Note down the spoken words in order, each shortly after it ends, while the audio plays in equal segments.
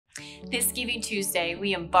This Giving Tuesday,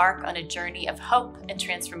 we embark on a journey of hope and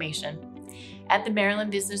transformation. At the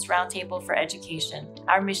Maryland Business Roundtable for Education,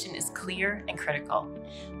 our mission is clear and critical: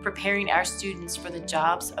 preparing our students for the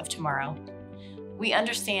jobs of tomorrow. We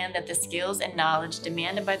understand that the skills and knowledge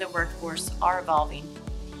demanded by the workforce are evolving.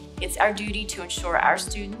 It's our duty to ensure our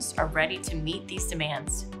students are ready to meet these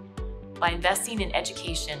demands. By investing in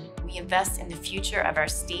education, we invest in the future of our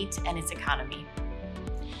state and its economy.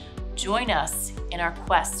 Join us in our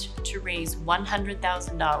quest to raise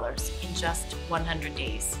 $100,000 in just 100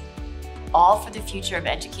 days, all for the future of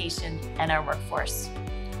education and our workforce.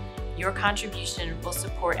 Your contribution will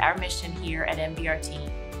support our mission here at MBRT,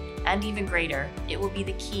 and even greater, it will be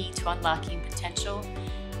the key to unlocking potential,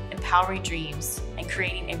 empowering dreams, and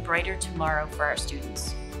creating a brighter tomorrow for our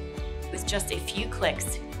students. With just a few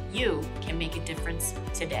clicks, you can make a difference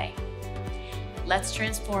today. Let's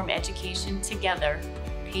transform education together,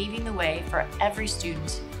 paving the way for every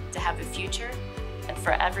student to have a future and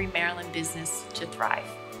for every Maryland business to thrive.